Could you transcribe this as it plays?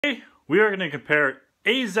we are going to compare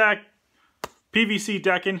Azek PVC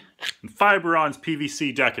decking and Fiberon's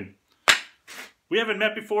PVC decking. We haven't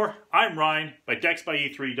met before. I'm Ryan by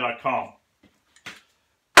DecksByE3.com.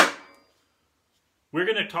 We're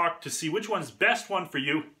going to talk to see which one's the best one for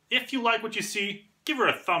you. If you like what you see, give her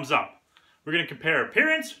a thumbs up. We're going to compare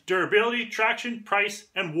appearance, durability, traction, price,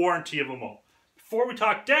 and warranty of them all. Before we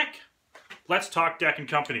talk deck, let's talk decking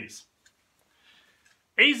companies.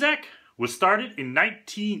 Azek was started in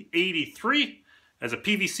 1983 as a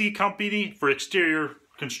PVC company for exterior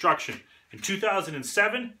construction. In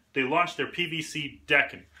 2007, they launched their PVC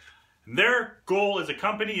decking. And their goal as a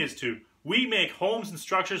company is to make homes and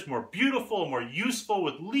structures more beautiful and more useful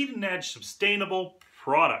with leading-edge sustainable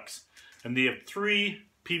products. And they have 3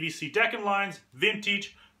 PVC decking lines: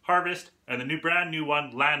 Vintage, Harvest, and the brand new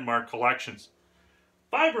one, Landmark Collections.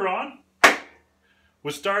 Fiberon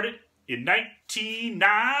was started in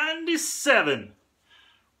 1997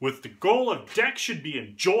 with the goal of decks should be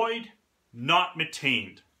enjoyed, not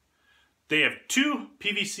maintained. They have 2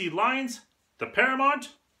 PVC lines, the Paramount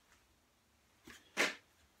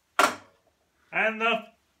and the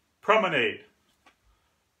Promenade.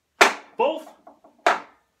 Both,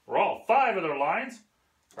 or all 5 of their lines,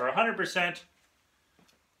 are 100%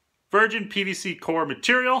 virgin PVC core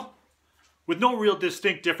material with no real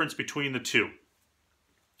distinct difference between the two.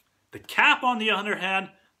 The cap, on the other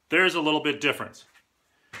hand, there's a little bit difference.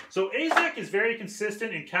 So Azek is very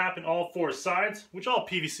consistent in cap in all 4 sides, which all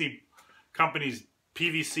PVC companies'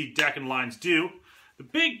 PVC decking lines do. The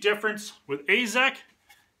big difference with Azek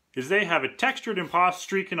is they have a textured embossed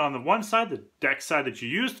streaking on the one side, the deck side that you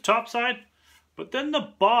use, the top side, but then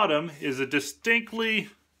the bottom is a distinctly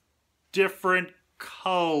different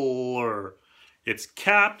color. It's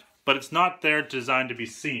capped, but it's not there designed to be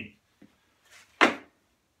seen.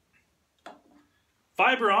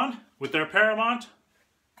 Fiberon, with their Paramount,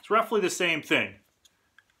 it's roughly the same thing.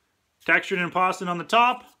 Textured and embossed on the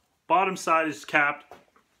top, bottom side is capped,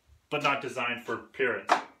 but not designed for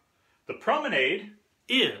appearance. The Promenade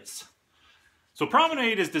is. So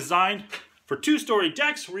Promenade is designed for 2-story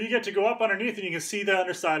decks where you get to go up underneath and you can see the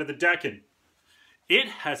underside of the decking. It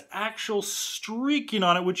has actual streaking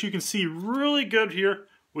on it, which you can see really good here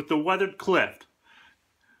with the weathered cliff.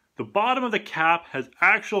 The bottom of the cap has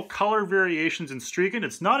actual color variations in streaking.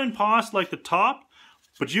 It's not embossed like the top,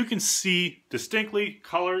 but you can see distinctly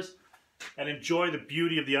colors and enjoy the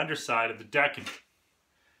beauty of the underside of the decking.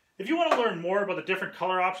 If you want to learn more about the different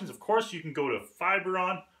color options, of course you can go to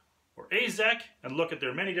Fiberon or Azek and look at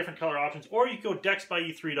their many different color options, or you can go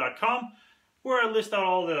DecksByE3.com, where I list out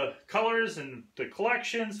all the colors and the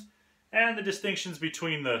collections and the distinctions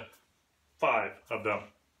between the 5 of them.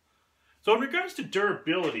 So in regards to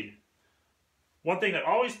durability, one thing that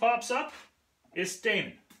always pops up is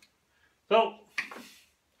staining. So,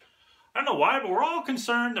 I don't know why, but we're all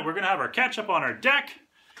concerned that we're going to have our ketchup on our deck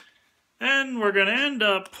and we're going to end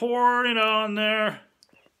up pouring it on there,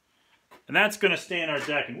 and that's going to stain our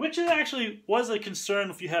decking, which actually was a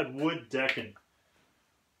concern if you had wood decking.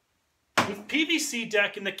 With PVC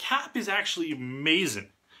decking, the cap is actually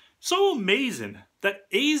amazing. So amazing that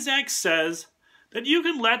Azek says that you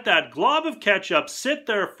can let that glob of ketchup sit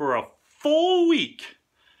there for a full week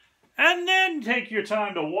and then take your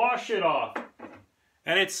time to wash it off,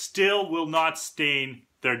 and it still will not stain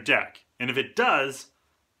their deck. And if it does,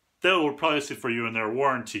 they'll replace it for you in their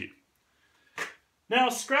warranty. Now,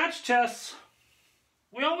 scratch tests,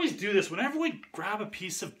 we always do this whenever we grab a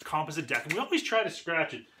piece of composite decking. We always try to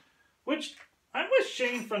scratch it, which I'm with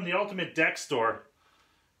Shane from the Ultimate Deck Store.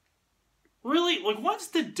 Really, like, once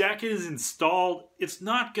the deck is installed, it's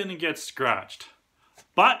not going to get scratched.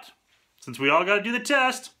 But since we all got to do the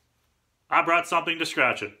test, I brought something to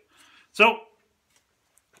scratch it. So,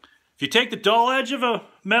 if you take the dull edge of a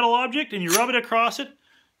metal object and you rub it across it,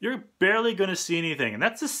 you're barely going to see anything. And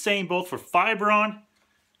that's the same both for Fiberon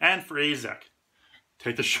and for Azek.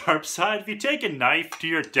 Take the sharp side. If you take a knife to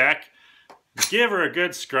your deck, give her a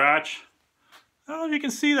good scratch. I don't know if you can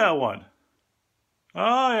see that one.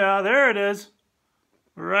 Oh yeah, there it is.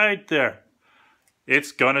 Right there.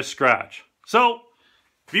 It's going to scratch. So,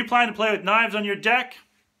 if you plan to play with knives on your deck,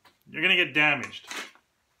 you're going to get damaged.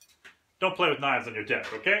 Don't play with knives on your deck,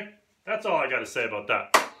 okay? That's all I got to say about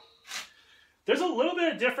that. There's a little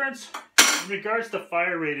bit of difference in regards to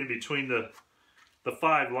fire rating between the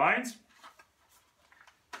 5 lines.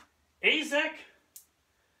 Azek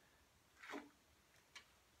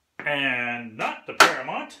and not the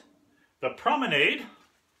Paramount, the Promenade,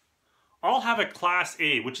 all have a Class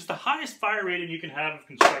A, which is the highest fire rating you can have of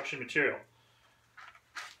construction material.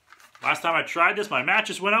 Last time I tried this, my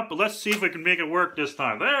matches went up, but let's see if we can make it work this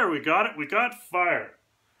time. There, we got it. We got fire.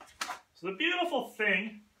 So the beautiful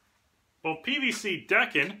thing about PVC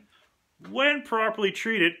decking, when properly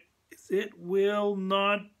treated, is it will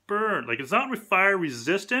not burn. Like, it's not fire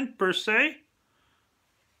resistant per se,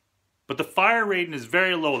 but the fire rating is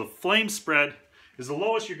very low. The flame spread is the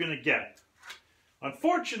lowest you're going to get.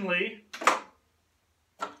 Unfortunately,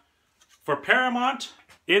 for Paramount,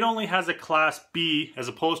 it only has a Class B as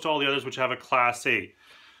opposed to all the others which have a Class A.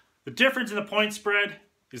 The difference in the point spread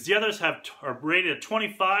is the others are rated at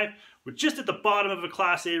 25, with just at the bottom of a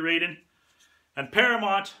Class A rating, and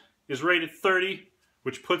Paramount is rated 30,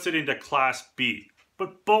 which puts it into Class B.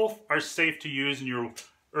 But both are safe to use in your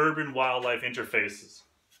urban wildlife interfaces.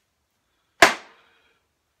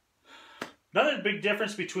 Another big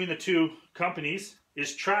difference between the two companies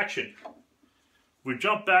is traction. We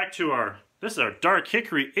jump back to this is our dark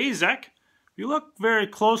hickory Azek. If you look very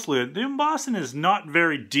closely, the embossing is not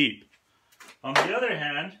very deep. On the other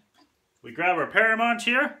hand, we grab our Paramount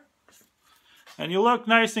here, and you look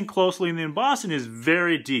nice and closely, and the embossing is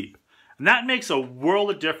very deep. And that makes a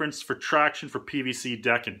world of difference for traction for PVC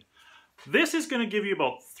decking. This is going to give you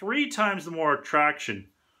about 3 times the more traction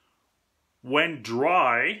when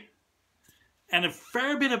dry, and a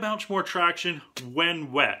fair bit of more traction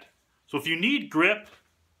when wet. So if you need grip,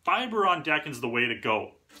 Fiberon decking is the way to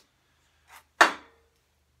go.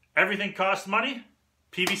 Everything costs money.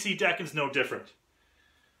 PVC decking is no different.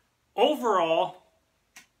 Overall,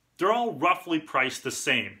 they're all roughly priced the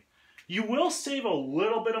same. You will save a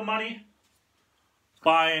little bit of money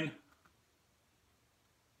buying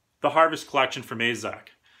the Harvest Collection from Azek.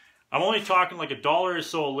 I'm only talking like $1 or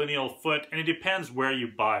so a lineal foot, and it depends where you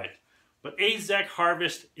buy it. But Azek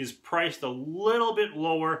Harvest is priced a little bit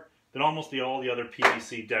lower than almost all the other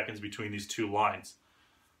PVC deckings between these two lines.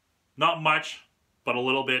 Not much, but a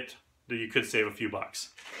little bit that you could save a few bucks.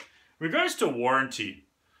 In regards to warranty,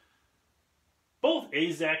 both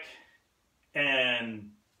Azek and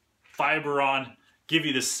Fiberon give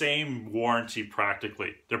you the same warranty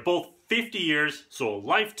practically. They're both 50 years, so a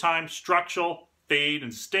lifetime structural, fade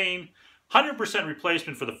and stain, 100%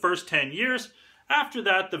 replacement for the first 10 years. After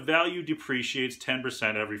that, the value depreciates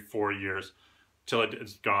 10% every 4 years till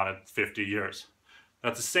it's gone at 50 years.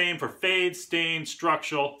 That's the same for fade, stain,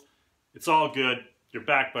 structural. It's all good. You're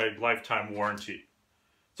backed by a lifetime warranty.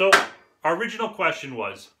 So our original question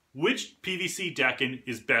was, which PVC decking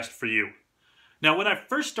is best for you? Now, when I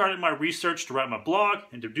first started my research to write my blog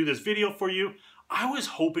and to do this video for you, I was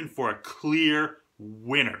hoping for a clear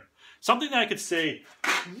winner. Something that I could say,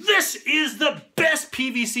 this is the best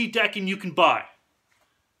PVC decking you can buy.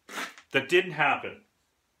 That didn't happen.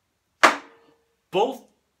 Both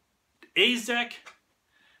Azek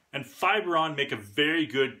and Fiberon make a very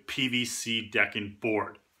good PVC decking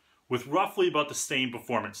board with roughly about the same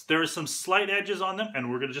performance. There are some slight edges on them,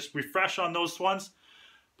 and we're going to just refresh on those ones.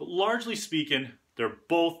 But largely speaking, they're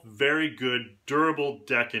both very good, durable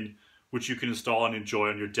decking, which you can install and enjoy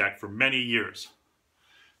on your deck for many years.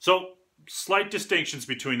 So, slight distinctions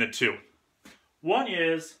between the two. One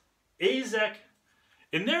is, Azek,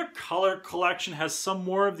 in their color collection, has some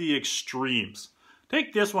more of the extremes.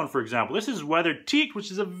 Take this one, for example. This is Weathered Teak,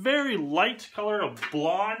 which is a very light color of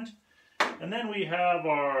blonde. And then we have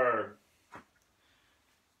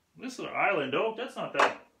this is our Island Oak. That's not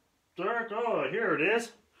that dark. Oh, here it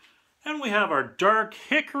is. And we have our dark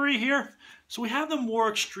hickory here. So we have the more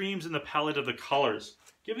extremes in the palette of the colors,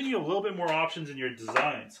 giving you a little bit more options in your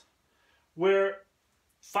designs. Where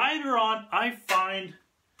Fiberon, I find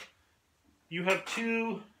you have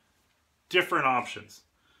two different options.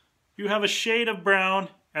 You have a shade of brown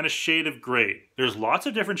and a shade of gray. There's lots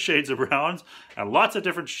of different shades of browns and lots of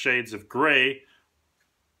different shades of gray,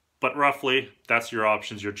 but roughly that's your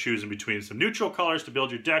options. You're choosing between some neutral colors to build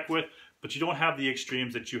your deck with, but you don't have the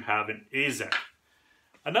extremes that you have in Azek.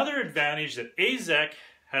 Another advantage that Azek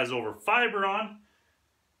has over Fiberon,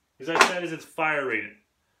 as I said, is its fire rating.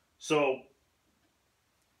 So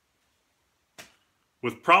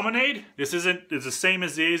with Promenade, it's the same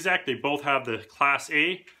as the Azek. They both have the Class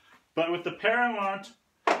A, but with the Paramount,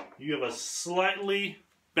 you have a slightly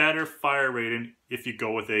better fire rating if you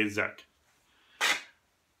go with Azek.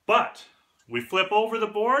 But we flip over the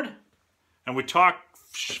board and we talk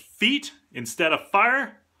feet instead of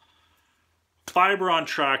fire. Fiberon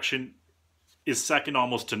traction is second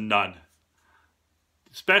almost to none.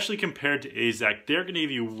 Especially compared to Azek, they're going to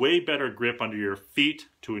give you way better grip under your feet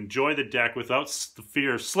to enjoy the deck without the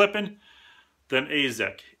fear of slipping than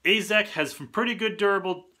Azek. Azek has some pretty good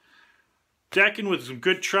durable decking with some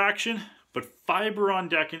good traction, but Fiberon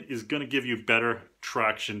decking is going to give you better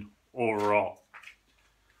traction overall.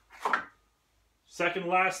 Second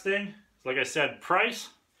last thing, like I said, price.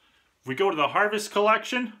 If we go to the Harvest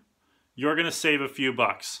Collection, you're going to save a few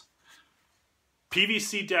bucks.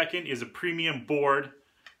 PVC decking is a premium board,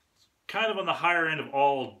 kind of on the higher end of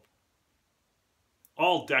all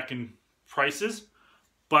decking prices.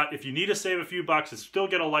 But if you need to save a few bucks and still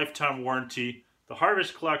get a lifetime warranty, the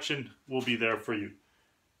Harvest Collection will be there for you.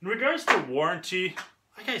 In regards to warranty,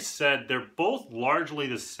 like I said, they're both largely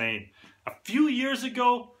the same. A few years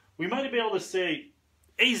ago, we might have been able to say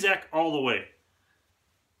Azek all the way.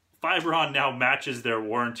 Fiberon now matches their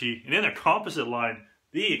warranty, and in their composite line,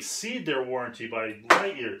 they exceed their warranty by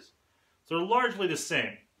light years. So they're largely the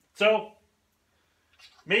same. So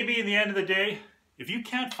maybe in the end of the day, if you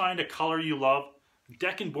can't find a color you love, a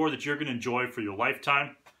decking board that you're going to enjoy for your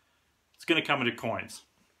lifetime, it's going to come into coins.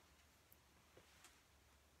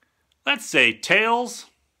 Let's say tails,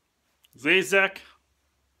 Azek,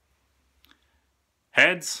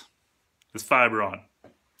 heads is Fiberon.